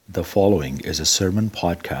The following is a sermon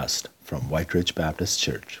podcast from White Ridge Baptist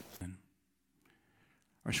Church.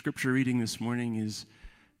 Our scripture reading this morning is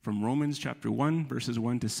from Romans chapter 1, verses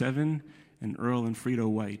 1 to 7, and Earl and Frida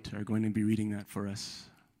White are going to be reading that for us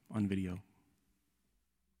on video.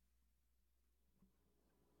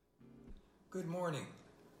 Good morning.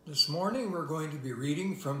 This morning we're going to be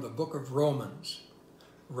reading from the book of Romans.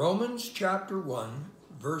 Romans chapter 1,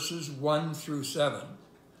 verses 1 through 7.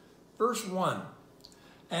 Verse 1.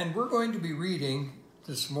 And we're going to be reading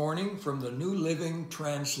this morning from the New Living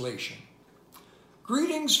Translation.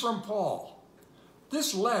 Greetings from Paul.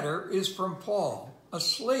 This letter is from Paul, a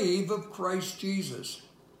slave of Christ Jesus,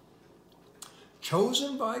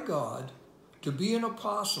 chosen by God to be an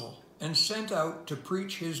apostle and sent out to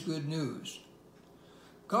preach his good news.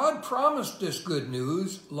 God promised this good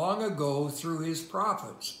news long ago through his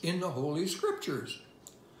prophets in the Holy Scriptures.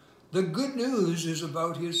 The good news is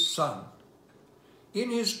about his Son. In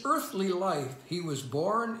his earthly life, he was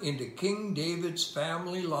born into King David's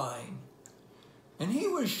family line, and he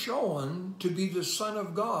was shown to be the Son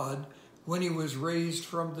of God when he was raised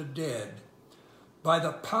from the dead by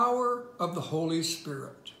the power of the Holy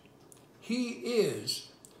Spirit. He is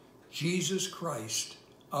Jesus Christ,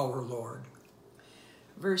 our Lord.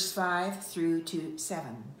 Verse 5 through to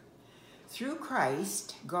 7. Through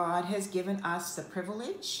Christ, God has given us the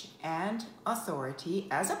privilege and authority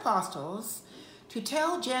as apostles to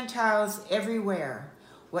tell Gentiles everywhere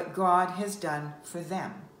what God has done for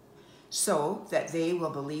them, so that they will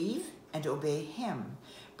believe and obey him,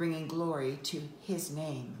 bringing glory to his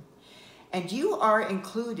name. And you are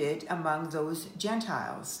included among those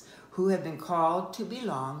Gentiles who have been called to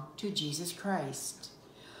belong to Jesus Christ.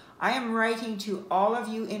 I am writing to all of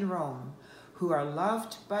you in Rome who are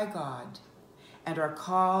loved by God and are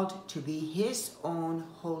called to be his own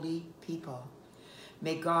holy people.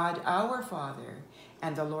 May God, our Father,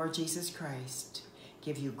 and the Lord Jesus Christ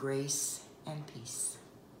give you grace and peace.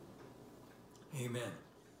 Amen.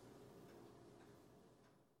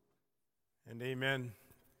 And amen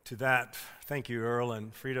to that. Thank you, Earl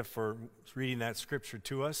and Frida, for reading that scripture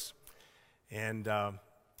to us. And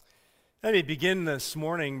let me begin this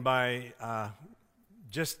morning by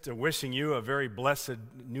just wishing you a very blessed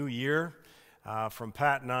new year from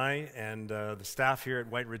Pat and I and the staff here at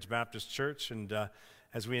White Ridge Baptist Church. And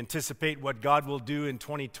as we anticipate what God will do in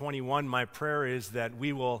 2021, my prayer is that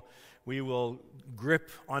we will grip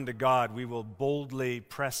onto God. We will boldly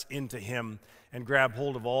press into him and grab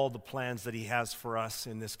hold of all the plans that he has for us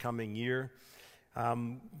in this coming year.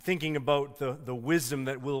 Thinking about the wisdom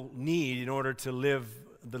that we'll need in order to live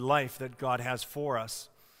the life that God has for us.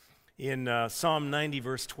 In Psalm 90,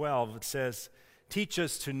 verse 12, it says, "Teach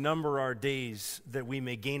us to number our days that we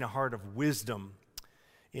may gain a heart of wisdom."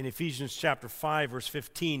 In Ephesians chapter 5, verse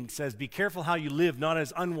 15, it says, "Be careful how you live, not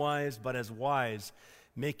as unwise, but as wise,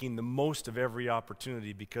 making the most of every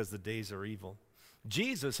opportunity because the days are evil."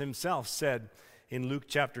 Jesus himself said in Luke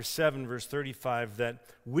chapter 7, verse 35, that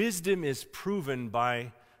wisdom is proven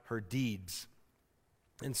by her deeds.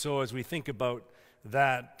 And so as we think about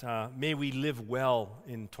that, may we live well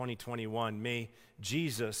in 2021. May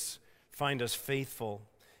Jesus find us faithful,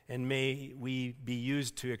 and may we be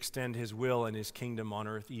used to extend his will and his kingdom on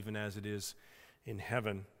earth, even as it is in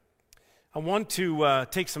heaven. I want to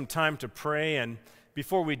take some time to pray, and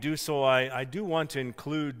before we do so, I do want to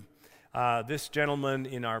include this gentleman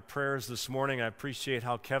in our prayers this morning. I appreciate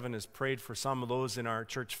how Kevin has prayed for some of those in our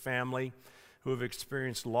church family who have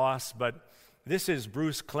experienced loss, but this is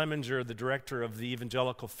Bruce Clemenger, the director of the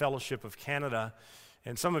Evangelical Fellowship of Canada.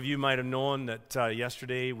 And some of you might have known that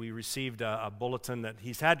yesterday we received a bulletin that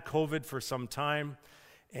he's had COVID for some time.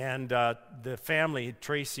 And the family,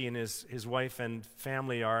 Tracy and his wife and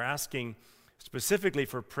family, are asking specifically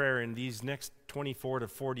for prayer in these next 24 to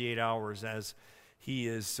 48 hours as he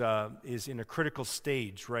is in a critical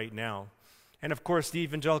stage right now. And of course, the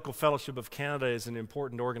Evangelical Fellowship of Canada is an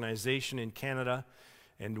important organization in Canada.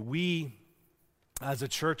 And we, as a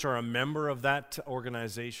church, are a member of that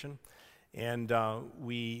organization, and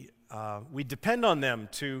we depend on them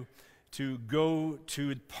to go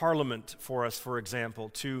to Parliament for us, for example,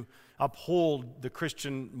 to uphold the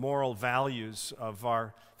Christian moral values of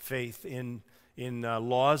our faith in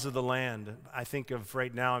laws of the land. I think of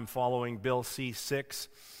right now I'm following Bill C-6,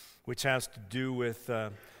 which has to do with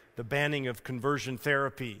the banning of conversion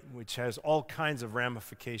therapy, which has all kinds of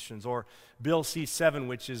ramifications, or Bill C-7,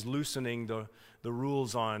 which is loosening the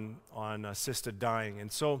rules on assisted dying. And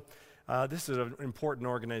so this is an important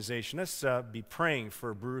organization. Let's be praying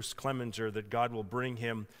for Bruce Clemenger that God will bring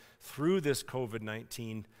him through this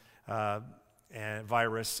COVID-19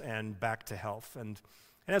 virus and back to health. And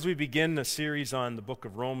And as we begin the series on the book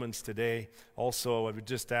of Romans today, also I would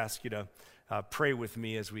just ask you to pray with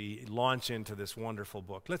me as we launch into this wonderful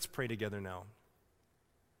book. Let's pray together now.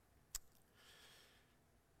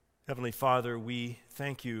 Heavenly Father, we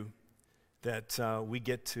thank you that we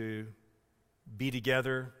get to be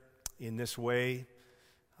together in this way,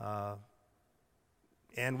 and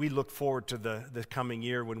we look forward to the coming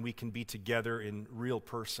year when we can be together in real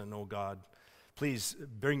person, oh God. Please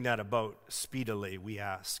bring that about speedily, we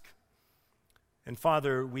ask. And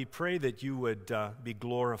Father, we pray that you would be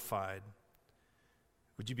glorified.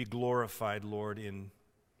 Would you be glorified, Lord, in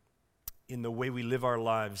the way we live our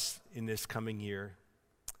lives in this coming year?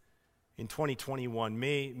 In 2021,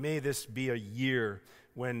 may this be a year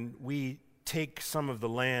when we take some of the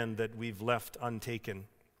land that we've left untaken,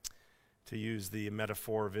 to use the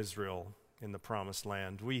metaphor of Israel in the promised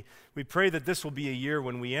land. We pray that this will be a year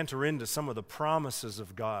when we enter into some of the promises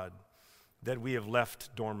of God that we have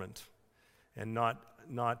left dormant and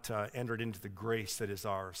not entered into the grace that is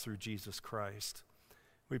ours through Jesus Christ.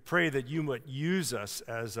 We pray that you would use us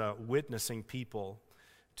as a witnessing people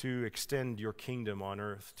to extend your kingdom on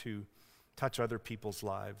earth, to touch other people's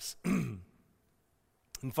lives. And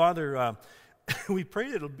Father, we pray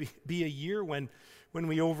that it'll be a year when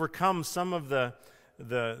we overcome some of the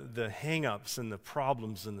hang-ups and the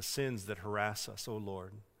problems and the sins that harass us, oh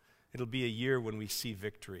Lord. It'll be a year when we see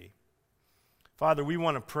victory. Father, we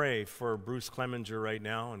want to pray for Bruce Clemenger right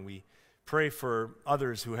now, and we pray for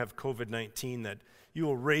others who have COVID-19 that you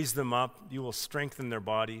will raise them up, you will strengthen their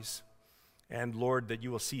bodies, and Lord, that you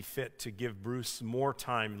will see fit to give Bruce more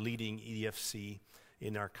time leading EFC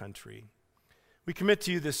in our country. We commit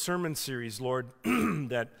to you this sermon series, Lord,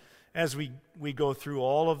 that as we go through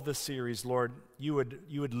all of the series, Lord, you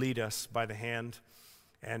would lead us by the hand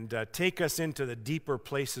and take us into the deeper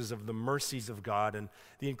places of the mercies of God and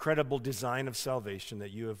the incredible design of salvation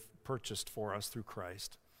that you have purchased for us through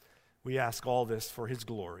Christ. We ask all this for his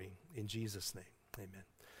glory. In Jesus' name, amen.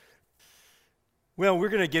 Well, we're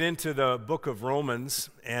going to get into the book of Romans,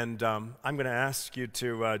 and I'm going to ask you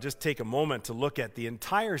to just take a moment to look at the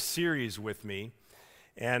entire series with me.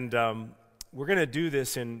 And we're going to do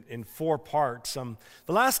this in 4 parts.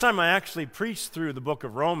 The last time I actually preached through the book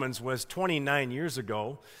of Romans was 29 years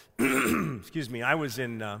ago. Excuse me, I was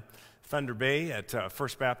in Thunder Bay at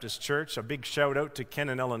First Baptist Church. A big shout out to Ken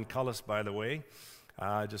and Ellen Cullis, by the way.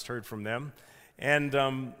 I just heard from them. And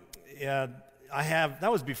that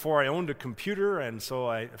was before I owned a computer, and so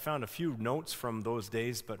I found a few notes from those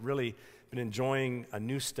days, but really been enjoying a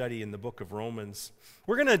new study in the book of Romans.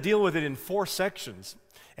 We're going to deal with it in 4 sections.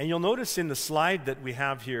 And you'll notice in the slide that we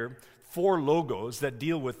have here 4 logos that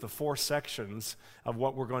deal with the 4 sections of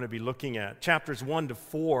what we're going to be looking at. Chapters 1 to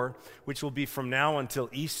 4, which will be from now until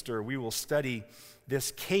Easter, we will study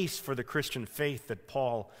this case for the Christian faith that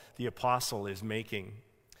Paul the Apostle is making.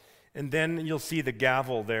 And then you'll see the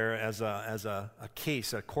gavel there as a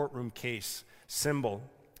case, a courtroom case symbol.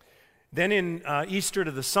 Then in Easter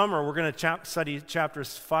to the summer, we're going to study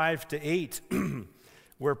chapters 5 to 8,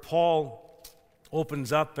 where Paul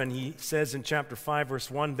opens up and he says in chapter 5,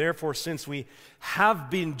 verse 1, "Therefore, since we have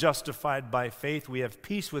been justified by faith, we have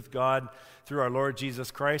peace with God through our Lord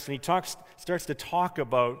Jesus Christ." And he starts to talk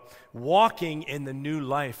about walking in the new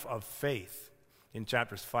life of faith in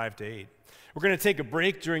chapters 5 to 8. We're going to take a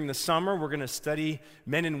break during the summer. We're going to study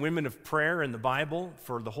men and women of prayer in the Bible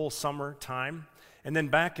for the whole summer time. And then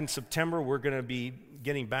back in September, we're going to be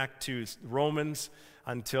getting back to Romans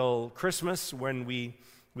until Christmas, when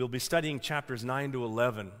we'll be studying chapters 9 to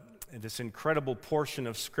 11, and this incredible portion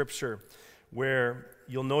of Scripture where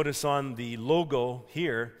you'll notice on the logo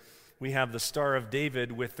here, we have the Star of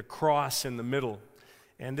David with the cross in the middle.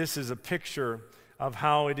 And this is a picture of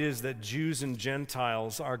how it is that Jews and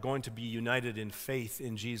Gentiles are going to be united in faith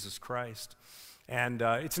in Jesus Christ. And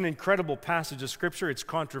it's an incredible passage of Scripture. It's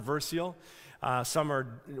controversial. Some are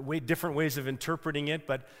different ways of interpreting it,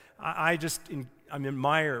 but I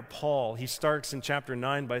admire Paul. He starts in chapter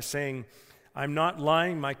 9 by saying, "I'm not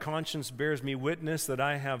lying, my conscience bears me witness that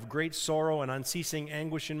I have great sorrow and unceasing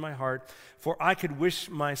anguish in my heart, for I could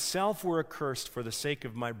wish myself were accursed for the sake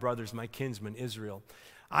of my brothers, my kinsmen, Israel."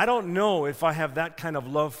 I don't know if I have that kind of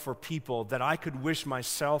love for people that I could wish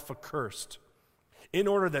myself accursed in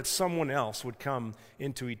order that someone else would come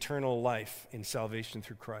into eternal life in salvation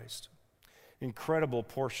through Christ. Incredible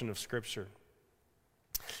portion of Scripture.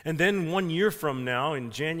 And then 1 year from now,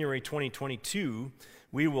 in January 2022,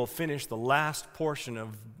 we will finish the last portion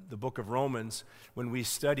of the book of Romans when we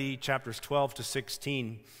study chapters 12 to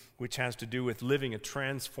 16, which has to do with living a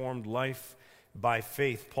transformed life by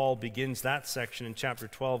faith. Paul begins that section in chapter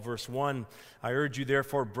 12, verse 1. I urge you,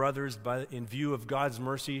 therefore, brothers, in view of God's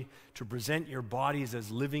mercy, to present your bodies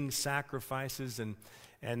as living sacrifices. And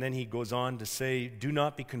then he goes on to say, do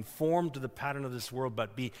not be conformed to the pattern of this world,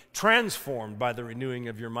 but be transformed by the renewing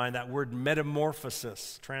of your mind. That word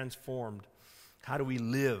metamorphosis, transformed. How do we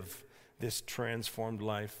live this transformed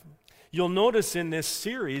life? You'll notice in this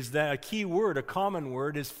series that a key word, a common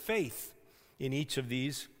word, is faith in each of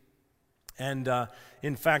these. And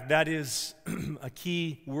in fact, that is a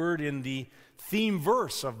key word in the theme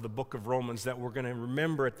verse of the book of Romans that we're going to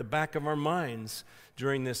remember at the back of our minds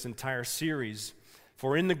during this entire series.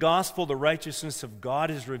 For in the gospel, the righteousness of God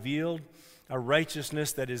is revealed, a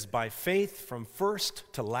righteousness that is by faith from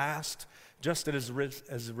first to last, just as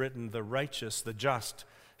written, the righteous, the just,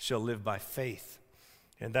 shall live by faith.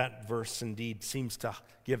 And that verse indeed seems to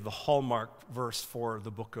give the hallmark verse for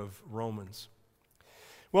the book of Romans.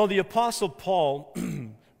 Well, the Apostle Paul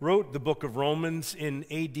wrote the book of Romans in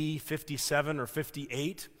AD 57 or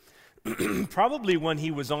 58, probably when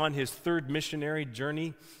he was on his third missionary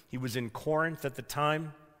journey. He was in Corinth at the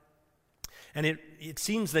time. And it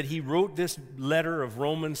seems that he wrote this letter of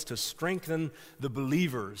Romans to strengthen the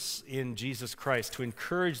believers in Jesus Christ, to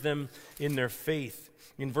encourage them in their faith.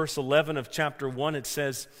 In verse 11 of chapter 1, it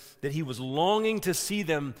says that he was longing to see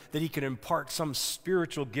them, that he could impart some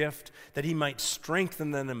spiritual gift, that he might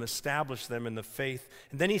strengthen them and establish them in the faith.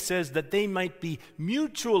 And then he says that they might be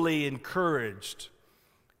mutually encouraged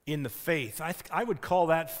in the faith. I would call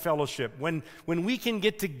that fellowship. When we can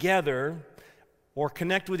get together or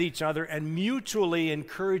connect with each other and mutually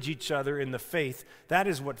encourage each other in the faith, that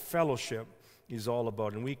is what fellowship is all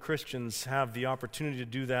about. And we Christians have the opportunity to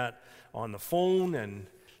do that on the phone and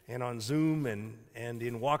on Zoom and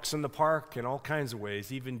in walks in the park and all kinds of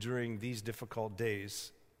ways, even during these difficult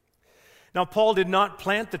days. Now, Paul did not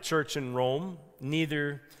plant the church in Rome,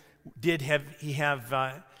 neither did he have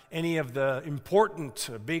any of the important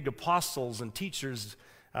big apostles and teachers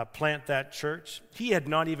plant that church. He had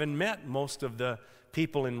not even met most of the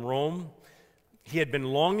people in Rome. He had been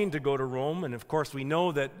longing to go to Rome, and of course we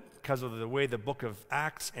know that because of the way the book of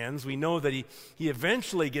Acts ends, we know that he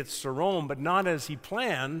eventually gets to Rome, but not as he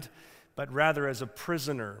planned, but rather as a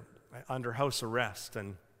prisoner under house arrest.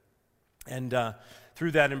 And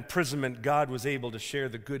through that imprisonment, God was able to share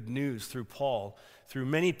the good news through Paul, through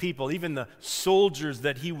many people, even the soldiers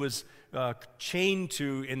that he was chained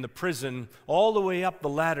to in the prison, all the way up the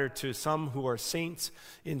ladder to some who are saints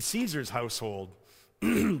in Caesar's household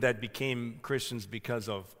that became Christians because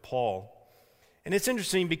of Paul. And it's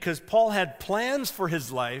interesting because Paul had plans for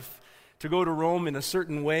his life to go to Rome in a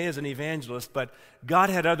certain way as an evangelist, but God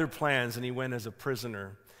had other plans and he went as a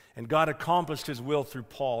prisoner. And God accomplished his will through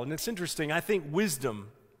Paul. And it's interesting, I think wisdom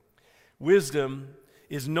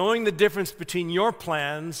is knowing the difference between your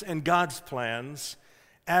plans and God's plans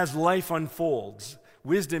as life unfolds.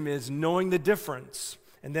 Wisdom is knowing the difference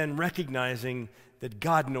and then recognizing that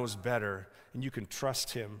God knows better and you can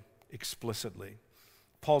trust him explicitly.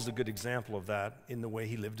 Paul's a good example of that in the way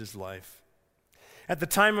he lived his life. At the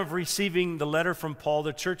time of receiving the letter from Paul,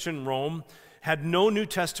 the church in Rome had no New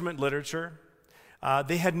Testament literature.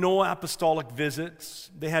 They had no apostolic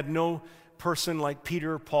visits. They had no person like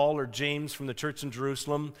Peter, Paul, or James from the church in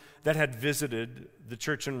Jerusalem that had visited the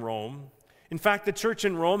church in Rome. In fact, the church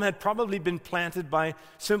in Rome had probably been planted by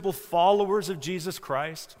simple followers of Jesus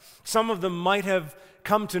Christ. Some of them might have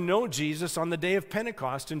come to know Jesus on the day of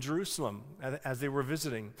Pentecost in Jerusalem as they were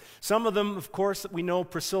visiting. Some of them, of course, we know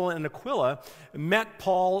Priscilla and Aquila met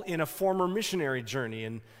Paul in a former missionary journey,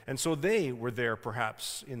 and so they were there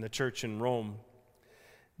perhaps in the church in Rome.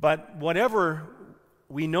 But whatever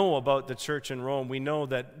we know about the church in Rome, we know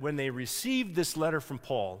that when they received this letter from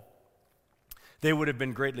Paul, they would have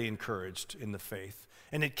been greatly encouraged in the faith.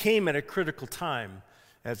 And it came at a critical time,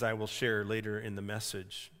 as I will share later in the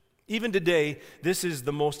message. Even today, this is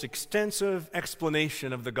the most extensive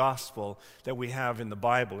explanation of the gospel that we have in the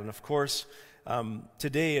Bible. And of course,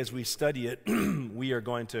 today as we study it, we are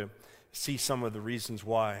going to see some of the reasons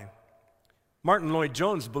why. Martin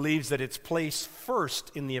Lloyd-Jones believes that it's placed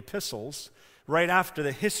first in the epistles, right after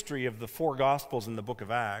the history of the four gospels in the book of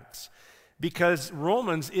Acts, because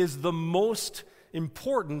Romans is the most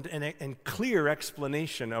important and clear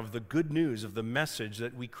explanation of the good news, of the message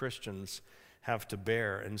that we Christians have to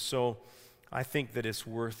bear. And so I think that it's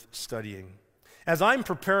worth studying. As I'm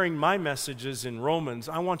preparing my messages in Romans,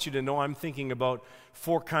 I want you to know I'm thinking about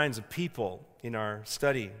four kinds of people in our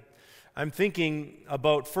study. I'm thinking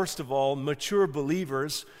about, first of all, mature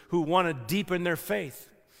believers who want to deepen their faith.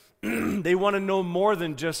 They want to know more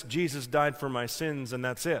than just Jesus died for my sins and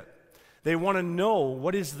that's it. They want to know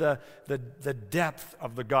what is the depth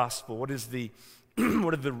of the gospel, what is the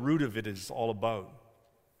root of it is all about.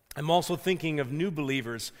 I'm also thinking of new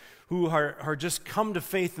believers who are just come to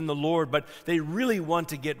faith in the Lord, but they really want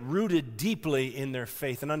to get rooted deeply in their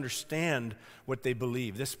faith and understand what they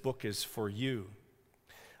believe. This book is for you.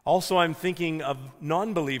 Also, I'm thinking of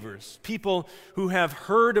non-believers, people who have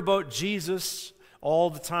heard about Jesus all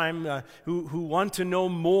the time, who want to know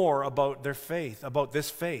more about their faith, about this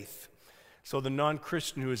faith. So the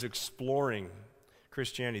non-Christian who is exploring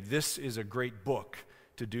Christianity, this is a great book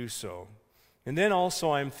to do so. And then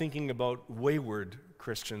also I'm thinking about wayward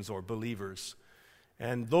Christians or believers,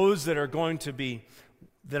 and those that are going to be,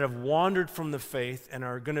 that have wandered from the faith and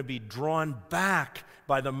are going to be drawn back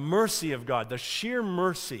by the mercy of God, the sheer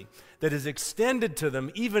mercy that is extended to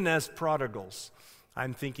them even as prodigals.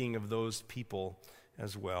 I'm thinking of those people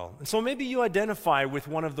as well. And so maybe you identify with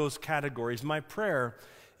one of those categories. My prayer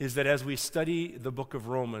is that as we study the book of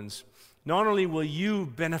Romans, not only will you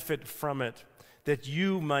benefit from it, that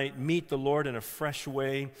you might meet the Lord in a fresh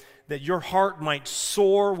way, that your heart might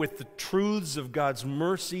soar with the truths of God's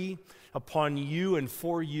mercy upon you and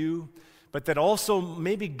for you, but that also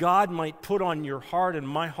maybe God might put on your heart and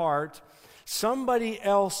my heart somebody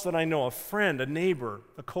else that I know, a friend, a neighbor,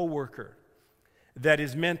 a coworker, that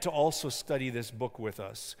is meant to also study this book with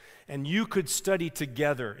us. And you could study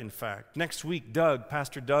together, in fact. Next week,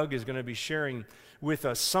 Pastor Doug, is going to be sharing with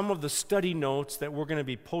us some of the study notes that we're going to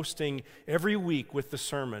be posting every week with the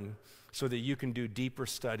sermon so that you can do deeper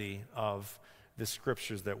study of the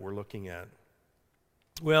scriptures that we're looking at.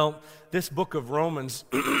 Well, this book of Romans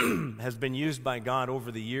has been used by God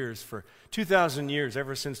over the years, for 2,000 years,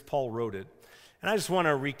 ever since Paul wrote it. And I just want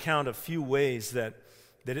to recount a few ways that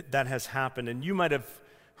has happened. And you might have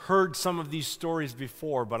heard some of these stories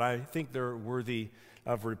before, but I think they're worthy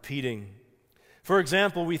of repeating. For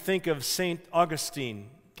example, we think of St. Augustine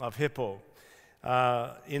of Hippo.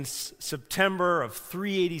 In September of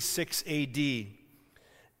 386 A.D.,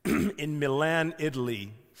 in Milan,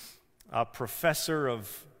 Italy, a professor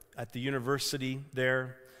at the university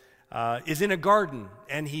there is in a garden,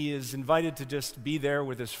 and he is invited to just be there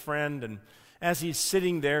with his friend. And as he's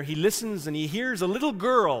sitting there, he listens and he hears a little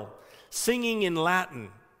girl singing in Latin,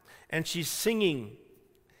 and she's singing.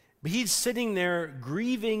 But he's sitting there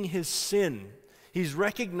grieving his sin. He's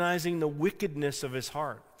recognizing the wickedness of his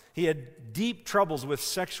heart. He had deep troubles with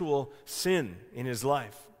sexual sin in his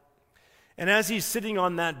life. And as he's sitting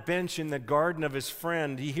on that bench in the garden of his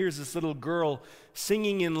friend, he hears this little girl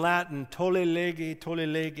singing in Latin, "Tolle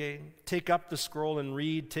lege, take up the scroll and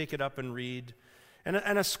read, take it up and read." And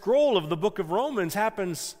a scroll of the book of Romans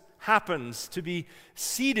happens to be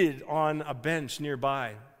seated on a bench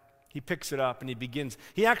nearby. He picks it up and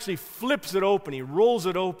he actually flips it open, he rolls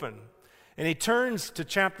it open. And he turns to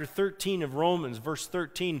chapter 13 of Romans, verse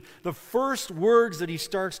 13. The first words that he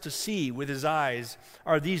starts to see with his eyes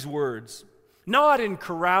are these words: "Not in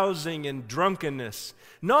carousing and drunkenness,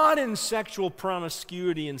 not in sexual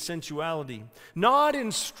promiscuity and sensuality, not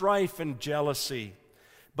in strife and jealousy,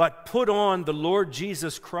 but put on the Lord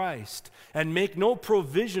Jesus Christ and make no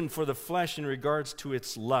provision for the flesh in regards to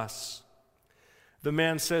its lusts." The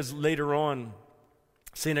man says later on,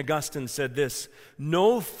 St. Augustine said this: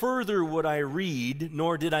 "No further would I read,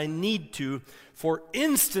 nor did I need to, for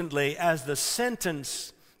instantly as the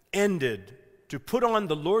sentence ended, to put on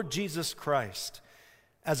the Lord Jesus Christ,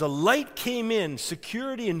 as a light came in,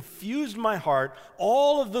 security infused my heart,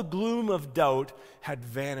 all of the gloom of doubt had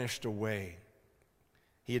vanished away."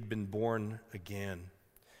 He had been born again.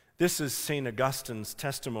 This is St. Augustine's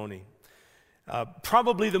testimony.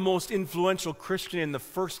 Probably the most influential Christian in the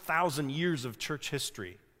first 1,000 years of church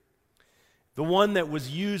history. The one that was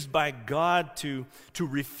used by God to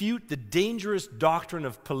refute the dangerous doctrine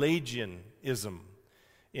of Pelagianism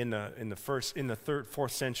in the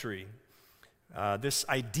fourth century. This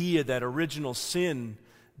idea that original sin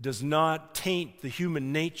does not taint the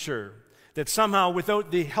human nature, that somehow without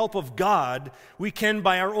the help of God, we can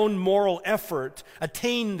by our own moral effort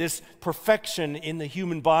attain this perfection in the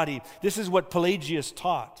human body. This is what Pelagius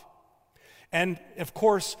taught. And of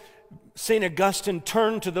course, St. Augustine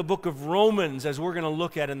turned to the book of Romans, as we're going to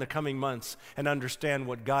look at in the coming months, and understand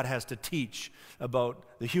what God has to teach about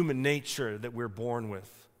the human nature that we're born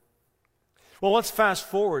with. Well, let's fast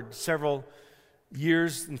forward several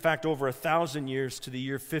years, in fact over 1,000 years, to the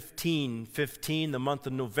year 1515, the month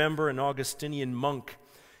of November. An Augustinian monk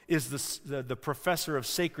is the professor of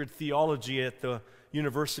sacred theology at the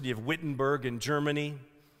University of Wittenberg in Germany.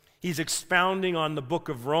 He's expounding on the book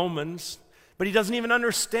of Romans, but he doesn't even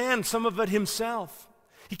understand some of it himself.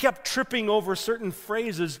 He kept tripping over certain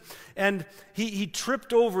phrases, and he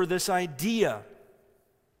tripped over this idea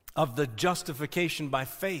of the justification by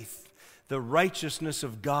faith. The righteousness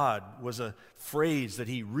of God was a phrase that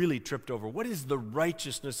he really tripped over. What is the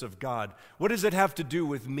righteousness of God? What does it have to do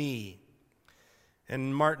with me?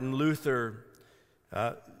 And Martin Luther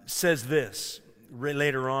says this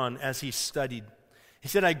later on as he studied. He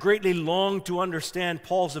said, I greatly longed to understand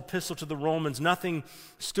Paul's epistle to the Romans. Nothing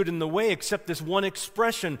stood in the way except this one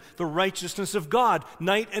expression, the righteousness of God.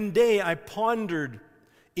 Night and day I pondered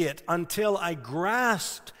it until I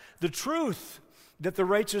grasped the truth that the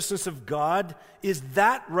righteousness of God is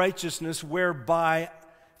that righteousness whereby,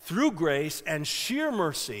 through grace and sheer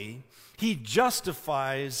mercy, he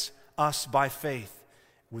justifies us by faith.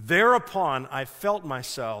 Thereupon I felt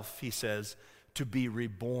myself, he says, to be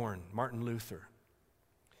reborn. Martin Luther.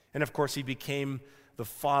 And of course, he became the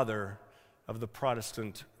father of the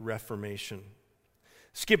Protestant Reformation.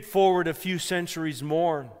 Skip forward a few centuries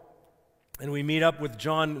more, and we meet up with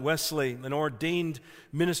John Wesley, an ordained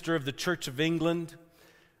minister of the Church of England.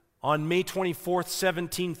 On May 24th,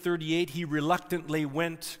 1738, he reluctantly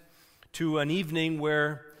went to an evening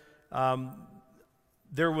where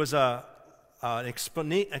there was an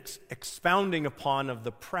expounding upon of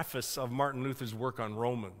the preface of Martin Luther's work on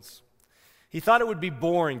Romans. He thought it would be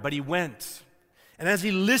boring, but he went. And as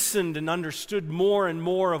he listened and understood more and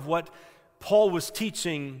more of what Paul was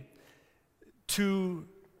teaching to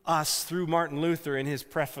us through Martin Luther in his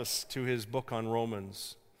preface to his book on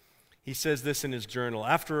Romans, he says this in his journal.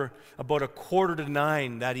 After about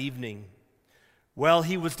 8:45 that evening, while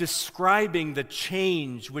he was describing the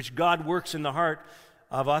change which God works in the heart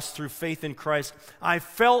of us through faith in Christ, I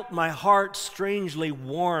felt my heart strangely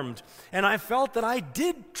warmed, and I felt that I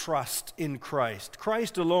did trust in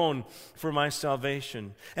Christ alone for my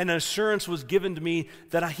salvation. An assurance was given to me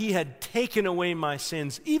that he had taken away my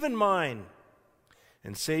sins, even mine,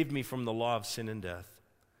 and saved me from the law of sin and death.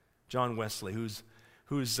 John Wesley,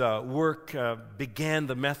 whose work began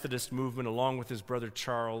the Methodist movement along with his brother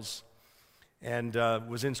Charles, and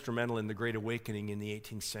was instrumental in the Great Awakening in the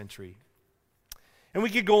 18th century. And we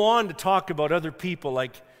could go on to talk about other people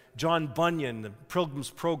like John Bunyan, the Pilgrim's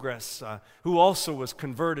Progress, who also was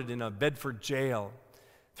converted in a Bedford jail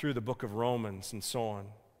through the book of Romans and so on.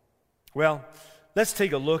 Well, let's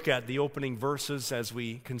take a look at the opening verses as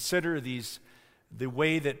we consider the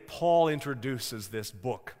way that Paul introduces this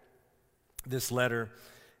book, this letter.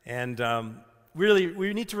 And really,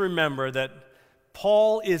 we need to remember that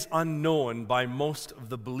Paul is unknown by most of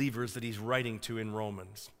the believers that he's writing to in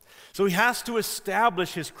Romans. So he has to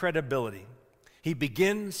establish his credibility. He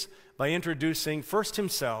begins by introducing first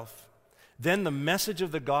himself, then the message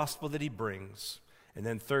of the gospel that he brings, and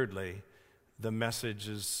then thirdly, the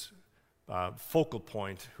message's focal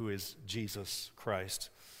point, who is Jesus Christ.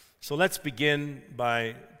 So let's begin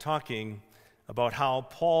by talking about how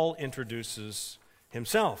Paul introduces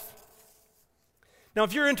himself. Now,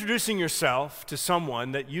 if you're introducing yourself to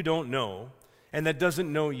someone that you don't know and that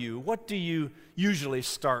doesn't know you, what do you usually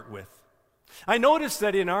start with? I notice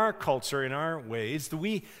that in our culture, in our ways,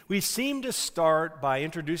 we seem to start by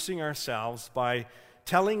introducing ourselves by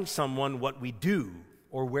telling someone what we do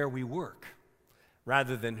or where we work,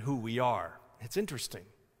 rather than who we are. It's interesting.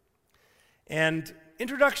 And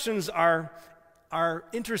introductions are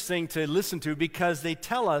interesting to listen to because they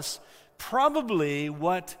tell us probably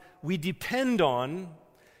what we depend on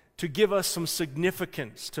to give us some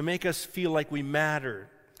significance, to make us feel like we matter,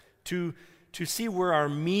 to see where our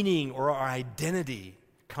meaning or our identity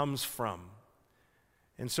comes from.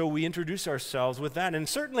 And so we introduce ourselves with that. And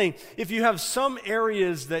certainly, if you have some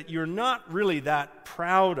areas that you're not really that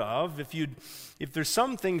proud of, if there's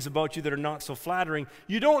some things about you that are not so flattering,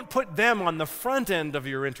 you don't put them on the front end of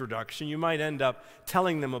your introduction. You might end up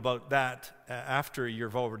telling them about that after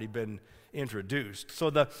you've already been introduced. So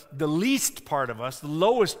the least part of us, the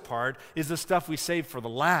lowest part, is the stuff we save for the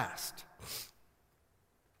last.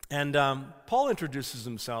 And Paul introduces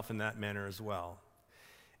himself in that manner as well.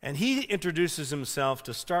 And he introduces himself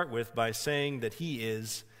to start with by saying that he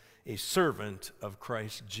is a servant of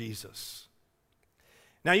Christ Jesus.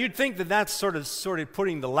 Now you'd think that that's sort of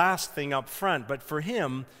putting the last thing up front, but for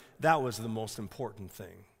him, that was the most important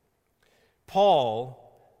thing. Paul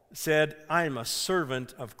said, I am a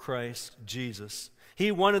servant of Christ Jesus.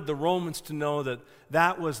 He wanted the Romans to know that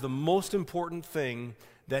that was the most important thing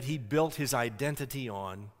that he built his identity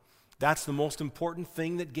on. That's the most important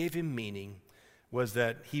thing that gave him meaning, was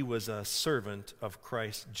that he was a servant of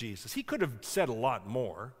Christ Jesus. He could have said a lot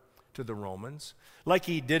more, to the Romans, like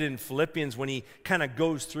he did in Philippians when he kind of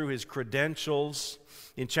goes through his credentials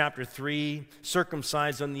in chapter 3,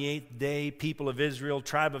 circumcised on the 8th day, people of Israel,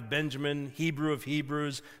 tribe of Benjamin, Hebrew of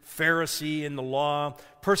Hebrews, Pharisee in the law,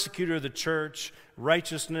 persecutor of the church,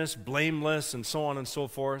 righteousness, blameless, and so on and so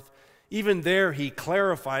forth. Even there he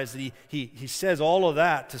clarifies that he says all of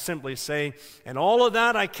that to simply say, and all of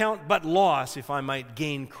that I count but loss if I might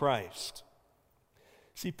gain Christ.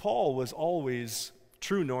 See, Paul was always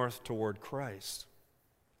true north toward Christ.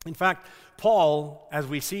 In fact, Paul, as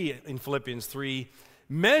we see in Philippians 3,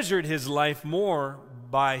 measured his life more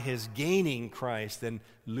by his gaining Christ than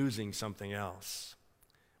losing something else.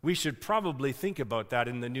 We should probably think about that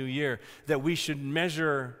in the new year, that we should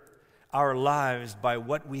measure our lives by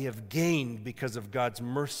what we have gained because of God's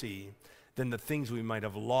mercy than the things we might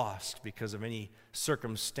have lost because of any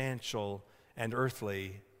circumstantial and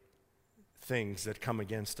earthly things that come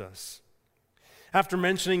against us. After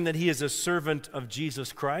mentioning that he is a servant of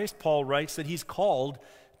Jesus Christ, Paul writes that he's called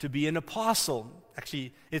to be an apostle.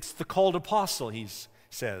 Actually, it's the called apostle, he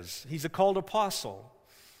says. He's a called apostle.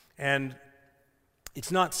 And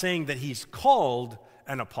it's not saying that he's called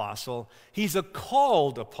an apostle. He's a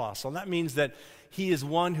called apostle. That means that he is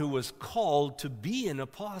one who was called to be an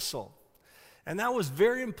apostle. And that was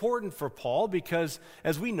very important for Paul because,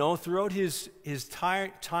 as we know, throughout his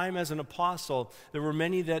time as an apostle, there were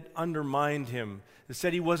many that undermined him. They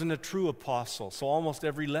said he wasn't a true apostle. So almost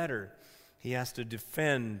every letter, he has to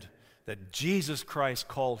defend that Jesus Christ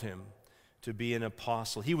called him to be an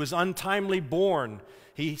apostle. He was untimely born.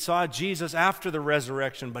 He saw Jesus after the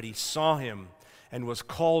resurrection, but he saw him and was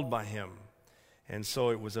called by him. And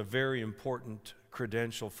so it was a very important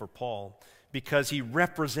credential for Paul, because he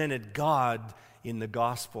represented God in the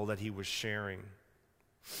gospel that he was sharing.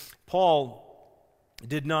 Paul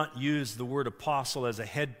did not use the word apostle as a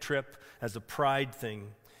head trip, as a pride thing.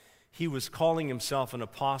 He was calling himself an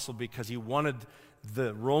apostle because he wanted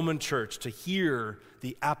the Roman church to hear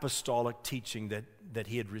the apostolic teaching that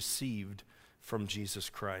he had received from Jesus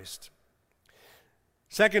Christ.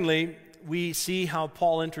 Secondly, we see how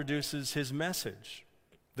Paul introduces his message,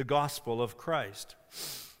 the gospel of Christ.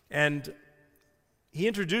 And he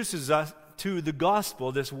introduces us to the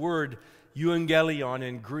gospel, this word euangelion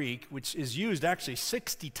in Greek, which is used actually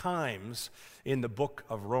 60 times in the book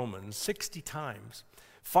of Romans, 60 times.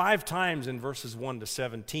 5 times in verses 1 to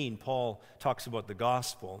 17, Paul talks about the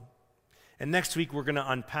gospel. And next week we're going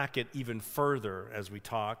to unpack it even further as we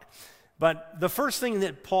talk. But the first thing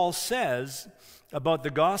that Paul says about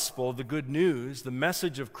the gospel, the good news, the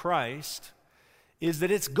message of Christ, is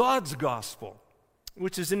that it's God's gospel,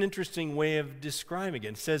 which is an interesting way of describing it.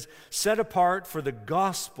 It says, set apart for the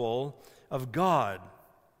gospel of God.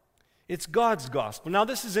 It's God's gospel. Now,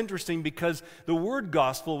 this is interesting because the word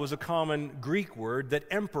gospel was a common Greek word that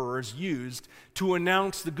emperors used to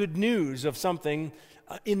announce the good news of something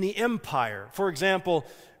in the empire. For example,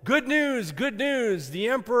 good news, the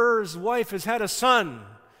emperor's wife has had a son,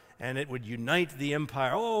 and it would unite the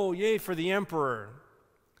empire. Oh, yay for the emperor.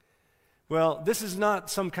 Well, this is not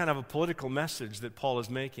some kind of a political message that Paul is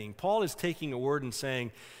making. Paul is taking a word and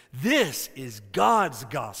saying, this is God's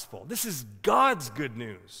gospel. This is God's good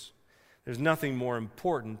news. There's nothing more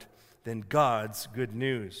important than God's good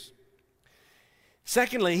news.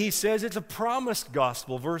 Secondly, he says it's a promised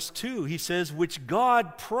gospel. Verse 2, he says, which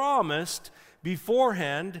God promised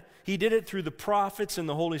beforehand. He did it through the prophets and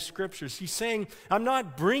the Holy Scriptures. He's saying, I'm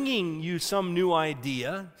not bringing you some new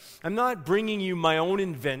idea. I'm not bringing you my own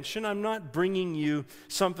invention. I'm not bringing you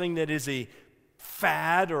something that is a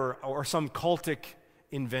fad or some cultic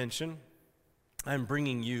invention. I'm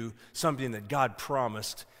bringing you something that God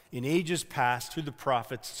promised in ages past through the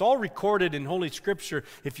prophets. It's all recorded in Holy Scripture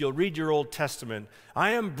if you'll read your Old Testament.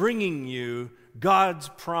 I am bringing you God's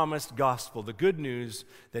promised gospel, the good news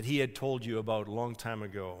that he had told you about a long time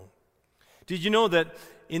ago. Did you know that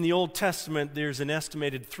in the Old Testament there's an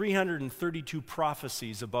estimated 332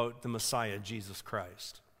 prophecies about the Messiah, Jesus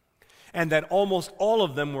Christ? And that almost all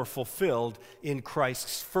of them were fulfilled in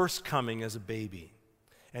Christ's first coming as a baby,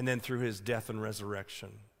 and then through his death and resurrection.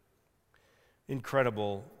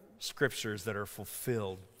 Incredible scriptures that are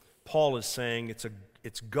fulfilled. Paul is saying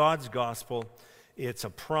it's God's gospel, it's a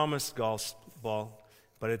promised gospel,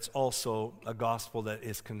 but it's also a gospel that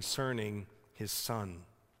is concerning his Son.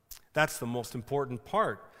 That's the most important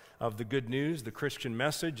part of the good news, the Christian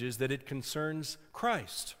message, is that it concerns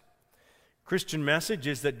Christ. Christian message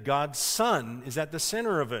is that God's Son is at the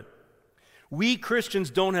center of it. We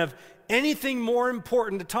Christians don't have anything more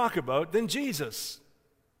important to talk about than Jesus.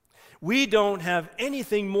 We don't have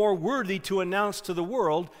anything more worthy to announce to the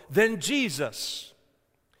world than Jesus.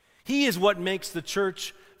 He is what makes the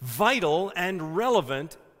church vital and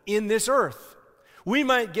relevant in this earth. We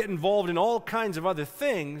might get involved in all kinds of other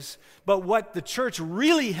things, but what the church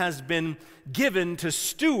really has been given to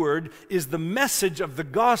steward is the message of the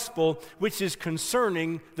gospel, which is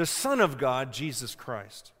concerning the Son of God, Jesus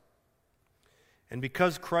Christ. And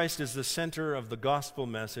because Christ is the center of the gospel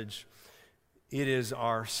message, it is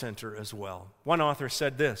our center as well. One author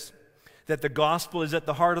said this, that the gospel is at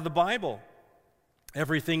the heart of the Bible.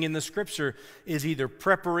 Everything in the Scripture is either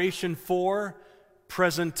preparation for,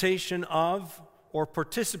 presentation of, or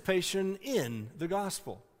participation in the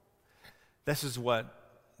gospel. This is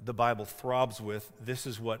what the Bible throbs with. This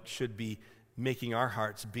is what should be making our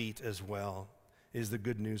hearts beat as well, is the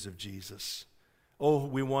good news of Jesus. Oh,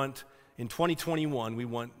 in 2021, we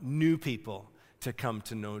want new people to come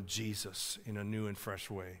to know Jesus in a new and fresh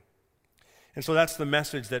way. And so that's the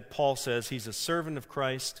message that Paul says. He's a servant of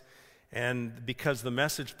Christ, and because the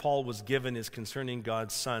message Paul was given is concerning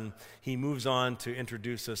God's Son, he moves on to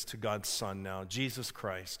introduce us to God's Son now, Jesus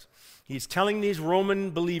Christ. He's telling these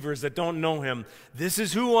Roman believers that don't know him, this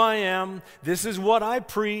is who I am, this is what I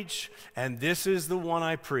preach, and this is the one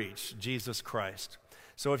I preach, Jesus Christ.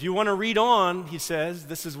 So if you want to read on, he says,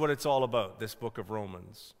 this is what it's all about, this book of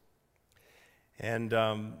Romans. And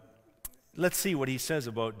let's see what he says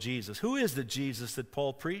about Jesus. Who is the Jesus that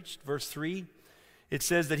Paul preached? Verse 3, it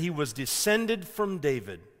says that he was descended from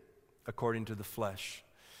David according to the flesh.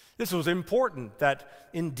 This was important, that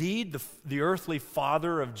indeed the earthly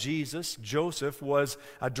father of Jesus, Joseph, was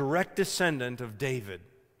a direct descendant of David.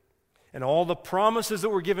 And all the promises that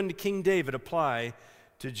were given to King David apply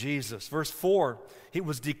to Jesus. Verse 4, he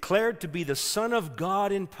was declared to be the Son of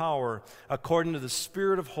God in power according to the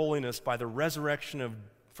Spirit of holiness by the resurrection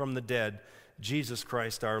from the dead, Jesus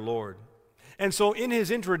Christ our Lord. And so in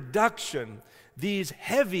his introduction, these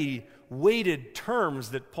heavy weighted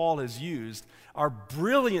terms that Paul has used are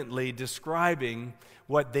brilliantly describing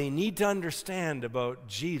what they need to understand about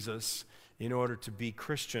Jesus in order to be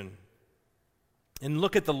Christian. And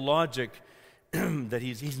look at the logic that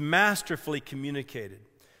he's masterfully communicated.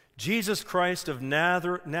 Jesus Christ of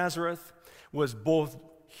Nazareth was both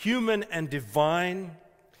human and divine.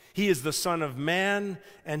 He is the Son of Man,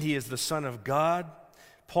 and he is the Son of God.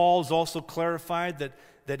 Paul's also clarified that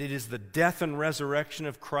it is the death and resurrection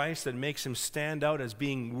of Christ that makes him stand out as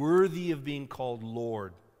being worthy of being called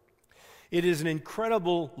Lord. It is an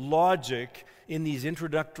incredible logic in these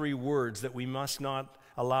introductory words that we must not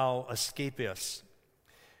allow escape us.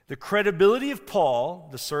 The credibility of Paul,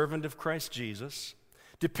 the servant of Christ Jesus,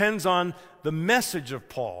 depends on the message of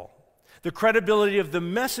Paul. The credibility of the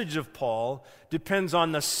message of Paul depends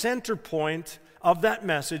on the center point of that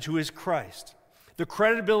message, who is Christ. The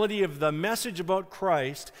credibility of the message about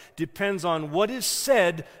Christ depends on what is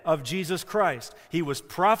said of Jesus Christ. He was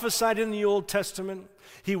prophesied in the Old Testament.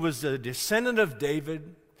 He was a descendant of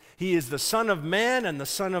David. He is the Son of Man and the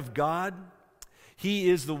Son of God. He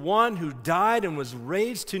is the one who died and was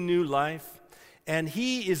raised to new life. And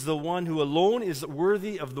he is the one who alone is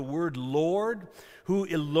worthy of the word Lord, who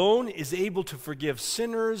alone is able to forgive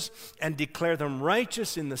sinners and declare them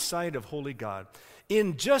righteous in the sight of holy God.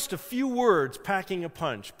 In just a few words, packing a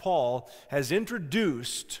punch, Paul has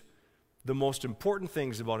introduced the most important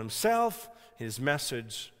things about himself, his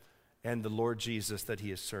message, and the Lord Jesus that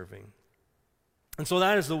he is serving. And so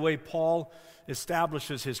that is the way Paul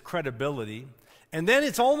establishes his credibility. And then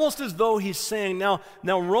it's almost as though he's saying, now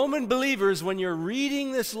Roman believers, when you're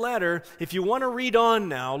reading this letter, if you want to read on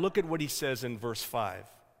now, look at what he says in verse 5.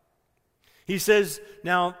 He says,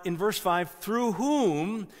 now in verse 5, through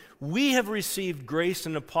whom we have received grace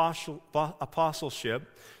and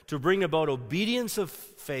apostleship to bring about obedience of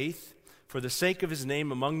faith for the sake of his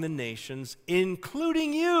name among the nations,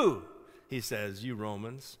 including you, he says, you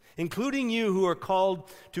Romans, including you who are called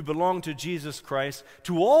to belong to Jesus Christ,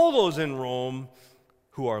 to all those in Rome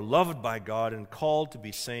who are loved by God and called to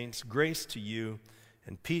be saints, grace to you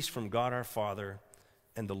and peace from God our Father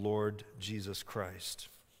and the Lord Jesus Christ.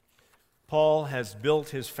 Paul has built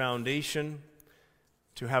his foundation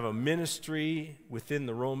to have a ministry within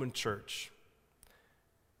the Roman church.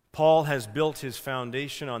 Paul has built his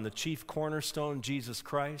foundation on the chief cornerstone, Jesus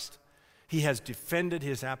Christ. He has defended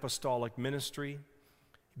his apostolic ministry,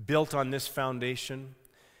 built on this foundation.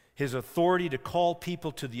 His authority to call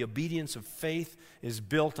people to the obedience of faith is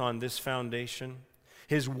built on this foundation.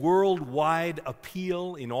 His worldwide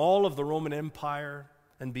appeal in all of the Roman Empire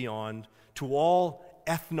and beyond to all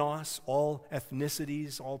ethnos, all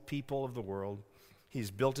ethnicities, all people of the world, he's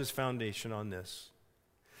built his foundation on this.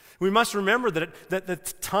 We must remember that the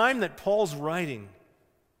time that Paul's writing,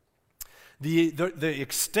 the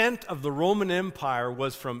extent of the Roman Empire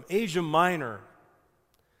was from Asia Minor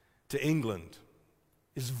to England,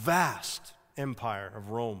 this vast empire of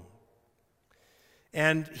Rome.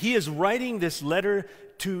 And he is writing this letter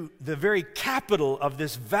to the very capital of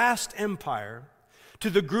this vast empire, to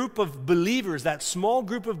the group of believers, that small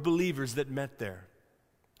group of believers that met there,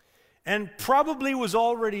 and probably was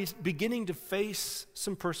already beginning to face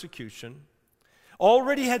some persecution,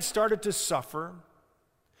 already had started to suffer.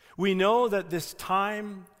 We know that this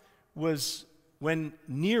time was when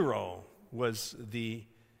Nero was the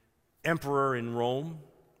emperor in Rome.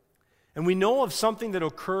 And we know of something that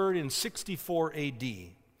occurred in 64 AD,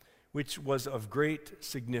 which was of great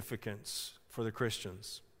significance for the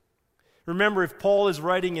Christians. Remember, if Paul is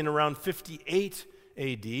writing in around 58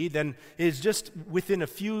 AD, then it is just within a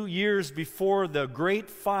few years before the great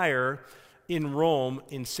fire in Rome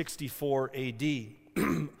in 64 AD.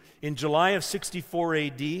 In July of 64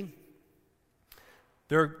 AD,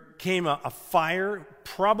 there came a fire,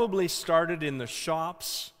 probably started in the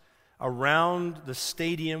shops around the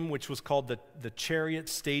stadium, which was called the Chariot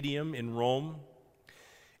Stadium in Rome.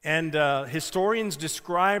 And historians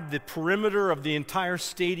describe the perimeter of the entire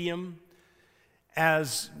stadium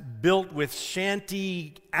as built with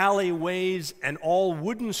shanty alleyways and all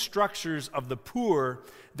wooden structures of the poor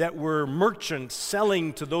that were merchants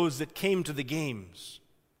selling to those that came to the games.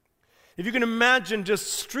 If you can imagine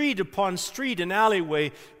just street upon street and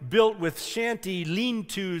alleyway built with shanty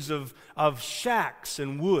lean-tos of shacks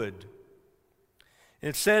and wood. And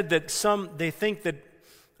it's said that they think that,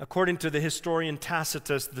 according to the historian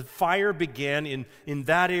Tacitus, the fire began in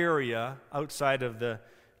that area outside of the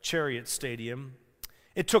Chariot Stadium.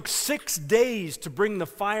 It took 6 days to bring the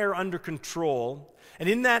fire under control, and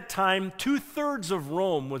in that time, 2/3 of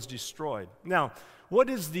Rome was destroyed. Now, what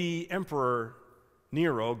is the Emperor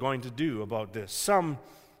Nero going to do about this? Some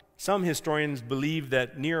historians believe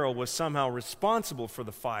that Nero was somehow responsible for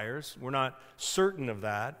the fires. We're not certain of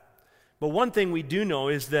that. But one thing we do know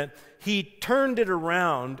is that he turned it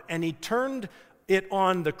around, and he turned it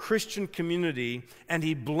on the Christian community, and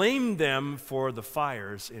he blamed them for the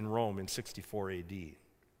fires in Rome in 64 AD.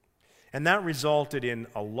 And that resulted in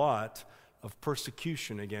a lot of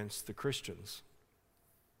persecution against the Christians.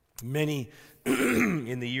 Many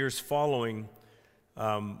in the years following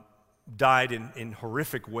died in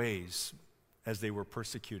horrific ways as they were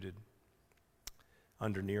persecuted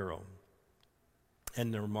under Nero,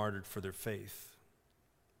 and they were martyred for their faith.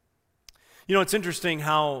 You know, it's interesting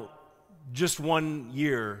how just 1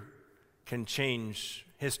 year can change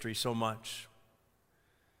history so much.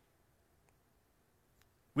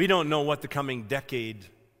 We don't know what the coming decade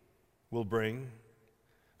will bring.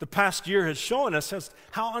 The past year has shown us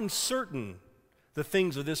how uncertain the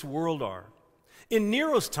things of this world are. In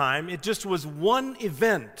Nero's time, it just was one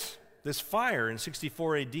event, this fire in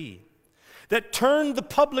 64 AD, that turned the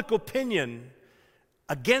public opinion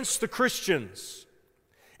against the Christians.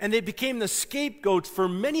 And they became the scapegoats for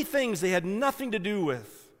many things they had nothing to do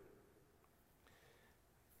with.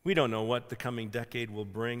 We don't know what the coming decade will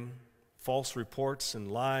bring. False reports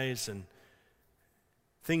and lies and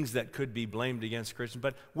things that could be blamed against Christians.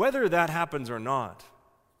 But whether that happens or not,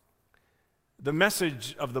 the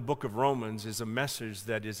message of the book of Romans is a message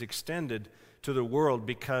that is extended to the world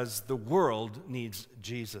because the world needs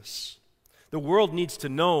Jesus. The world needs to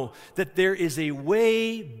know that there is a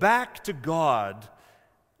way back to God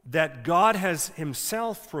that God has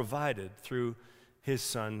himself provided through his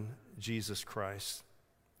Son, Jesus Christ.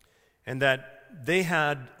 And that they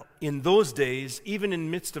had, in those days, even in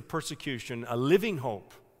midst of persecution, a living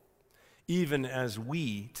hope, even as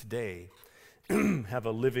we today have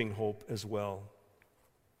a living hope as well.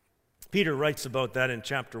 Peter writes about that in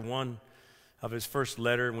chapter 1 of his first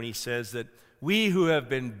letter when he says that we who have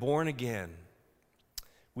been born again,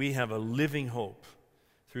 we have a living hope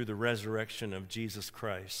through the resurrection of Jesus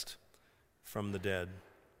Christ from the dead.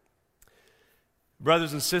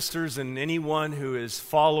 Brothers and sisters, and anyone who is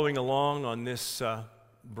following along on this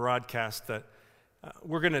broadcast, that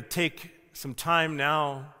we're going to take some time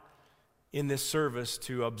now in this service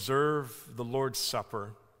to observe the Lord's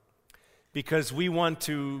Supper, because we want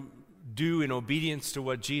to do, in obedience to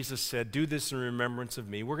what Jesus said, do this in remembrance of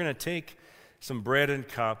me. We're going to take some bread and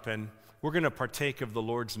cup, and we're going to partake of the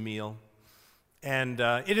Lord's meal. And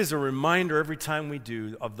it is a reminder every time we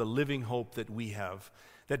do of the living hope that we have,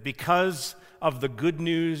 that because of the good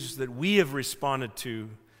news that we have responded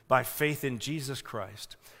to by faith in Jesus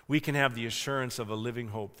Christ, we can have the assurance of a living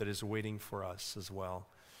hope that is waiting for us as well.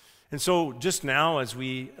 And so just now, as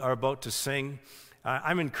we are about to sing,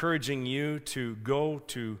 I'm encouraging you to go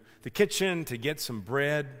to the kitchen to get some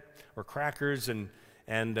bread or crackers and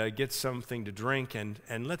get something to drink, and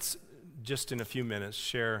let's just in a few minutes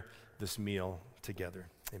share this meal together.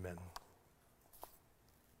 Amen.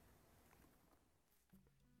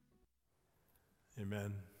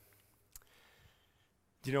 Amen.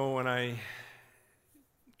 You know, when I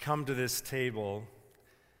come to this table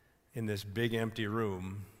in this big empty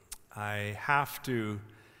room, I have to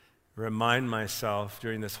remind myself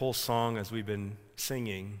during this whole song as we've been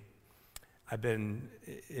singing, I've been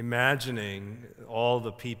imagining all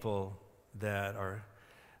the people that are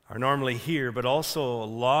normally here, but also a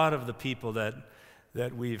lot of the people that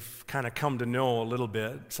we've kind of come to know a little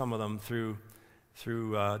bit, some of them through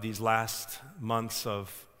these last months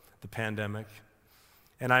of the pandemic.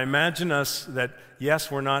 And I imagine us that,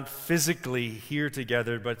 yes, we're not physically here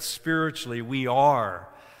together, but spiritually we are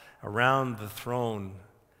around the throne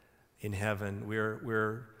in heaven.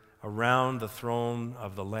 We're around the throne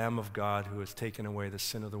of the Lamb of God who has taken away the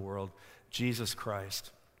sin of the world, Jesus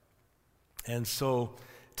Christ. And so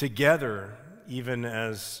together, even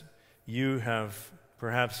as you have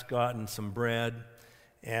perhaps gotten some bread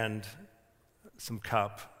and some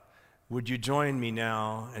cup, would you join me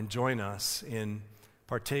now and join us in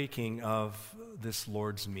partaking of this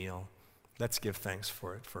Lord's meal? Let's give thanks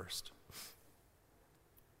for it first.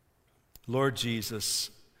 Lord Jesus,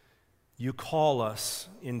 you call us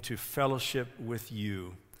into fellowship with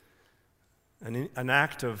you, an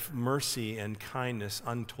act of mercy and kindness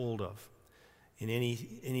untold of in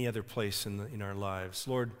any other place in our lives.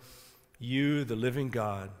 Lord, you, the living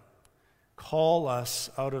God, call us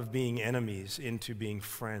out of being enemies into being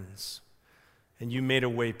friends. And you made a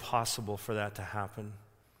way possible for that to happen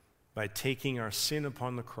by taking our sin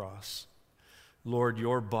upon the cross. Lord,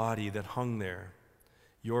 your body that hung there,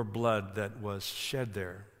 your blood that was shed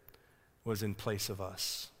there, was in place of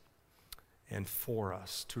us and for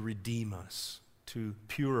us, to redeem us, to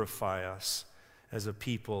purify us as a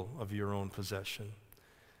people of your own possession,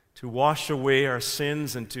 to wash away our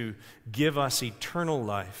sins and to give us eternal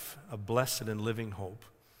life, a blessed and living hope,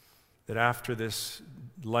 that after this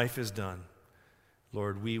life is done,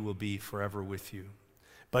 Lord, we will be forever with you.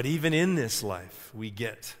 But even in this life, we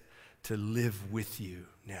get to live with you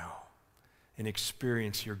now and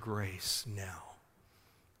experience your grace now.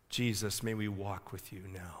 Jesus, may we walk with you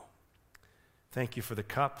now. Thank you for the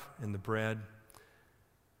cup and the bread,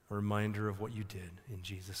 a reminder of what you did. In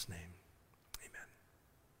Jesus' name, amen.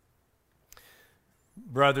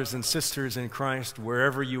 Brothers and sisters in Christ,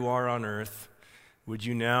 wherever you are on earth, would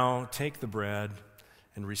you now take the bread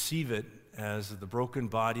and receive it as the broken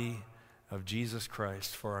body of Jesus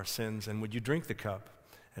Christ for our sins, and would you drink the cup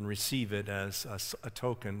and receive it as a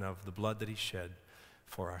token of the blood that he shed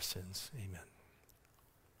for our sins. Amen.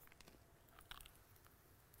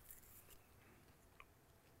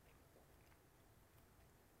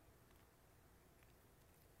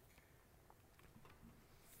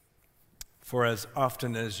 For as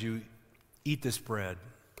often as you eat this bread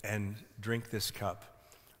and drink this cup,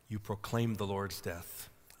 you proclaim the Lord's death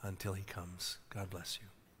until he comes. God bless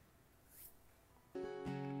you.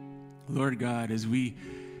 Lord God, as we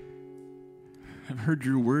have heard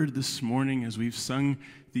your word this morning, as we've sung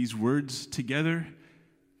these words together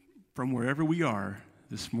from wherever we are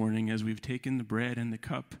this morning, as we've taken the bread and the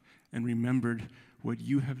cup and remembered what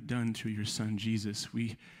you have done through your Son, Jesus,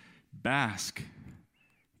 we bask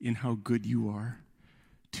in how good you are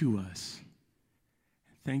to us.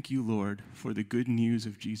 Thank you, Lord, for the good news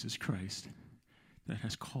of Jesus Christ that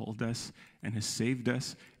has called us and has saved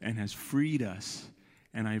us and has freed us.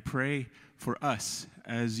 And I pray for us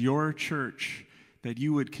as your church that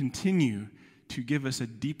you would continue to give us a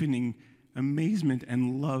deepening amazement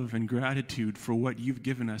and love and gratitude for what you've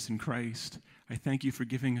given us in Christ. I thank you for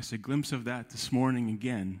giving us a glimpse of that this morning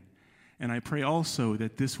again. And I pray also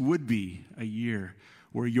that this would be a year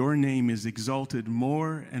where your name is exalted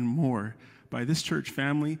more and more by this church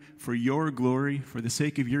family for your glory, for the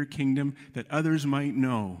sake of your kingdom, that others might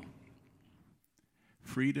know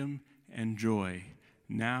freedom and joy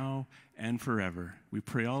now and forever. We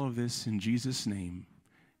pray all of this in Jesus' name.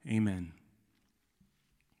 Amen.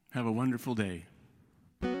 Have a wonderful day.